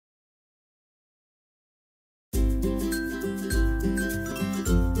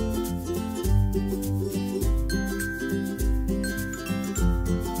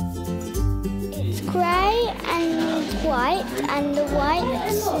and the white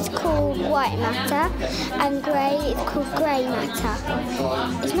is called white matter, and grey is called grey matter.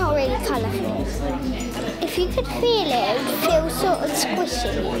 It's not really colourful. If you could feel it, it would feel sort of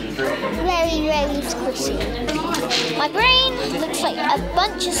squishy. Very, very squishy. My brain looks like a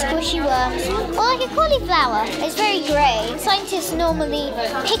bunch of squishy worms, or like a cauliflower. It's very grey. Scientists normally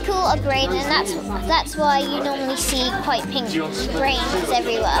pickle a brain, and that's why you normally see quite pink brains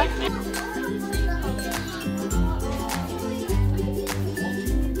everywhere.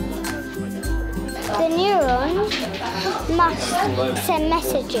 The neurons must send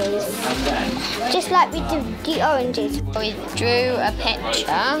messages, just like we do the oranges. We drew a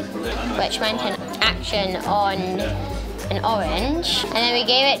picture which meant an action on an orange, and then we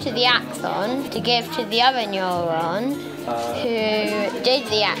gave it to the axon to give to the other neuron who did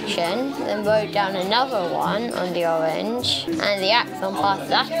the action, then wrote down another one on the orange, and the axon passed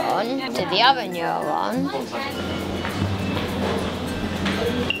that on to the other neuron.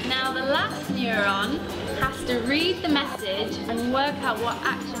 Now the last neuron has to read the message and work out what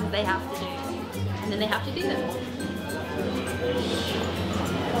actions they have to do. And then they have to do them.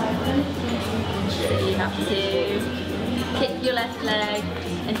 So you have to kick your left leg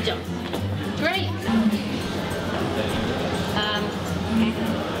and jump. Great!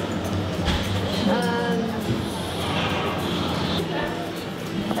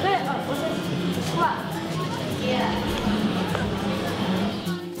 Yeah.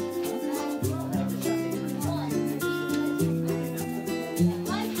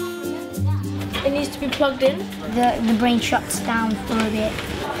 It needs to be plugged in. The brain shuts down for a bit.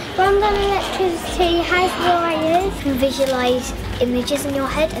 Random electricity has wires. You can visualise images in your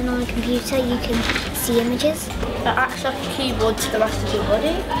head, and on a computer you can see images. It acts like a keyboard to the rest of your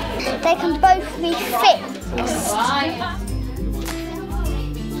body. They can both be fixed.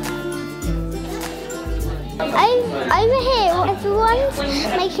 Over here, everyone's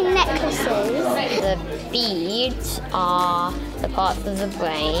making necklaces. The beads are the parts of the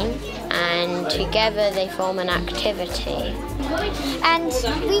brain, and together they form an activity. And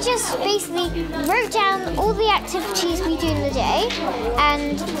we just basically wrote down all the activities we do in the day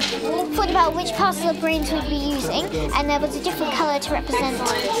and thought about which parts of the brains we'd be using, and there was a different colour to represent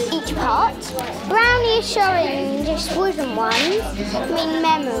each part. Brownish orange wooden ones mean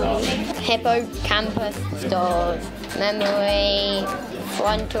memory. Hippocampus stores memory,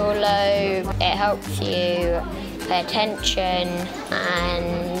 frontal lobe, it helps you pay attention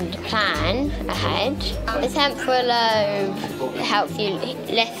and plan ahead. The temporal lobe helps you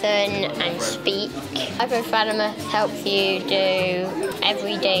listen and speak. Hypothalamus helps you do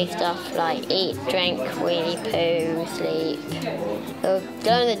everyday stuff like eat, drink, wee, poo, sleep. The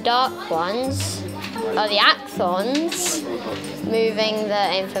glow-in-the-dark ones are the axons moving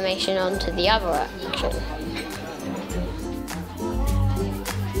the information onto the other action.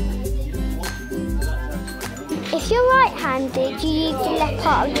 If you're right-handed, you use the left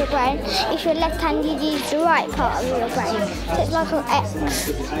part of your brain. If you're left-handed, you use the right part of your brain. So it's like an X.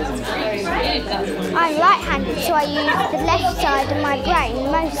 I'm right-handed, so I use the left side of my brain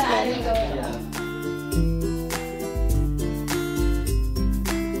mostly.